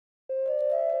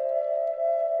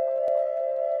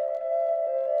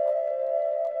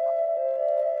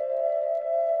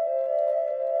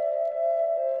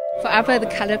For Arper, the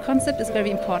color concept is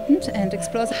very important and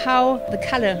explores how the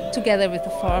color, together with the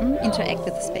form, interact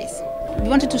with the space. We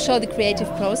wanted to show the creative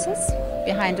process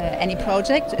behind any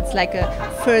project. It's like a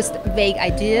first vague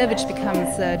idea which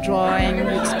becomes a drawing,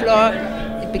 you explore,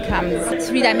 it becomes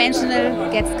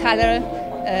three-dimensional, gets color,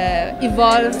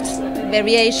 evolved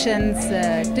variations,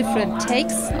 different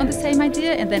takes on the same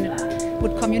idea, and then it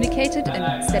would communicate it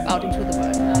and step out into the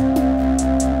world.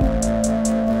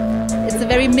 It's a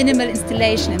very minimal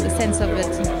installation in the sense of it,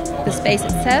 the space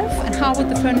itself, and how would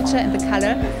the furniture and the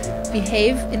color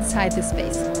behave inside the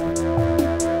space.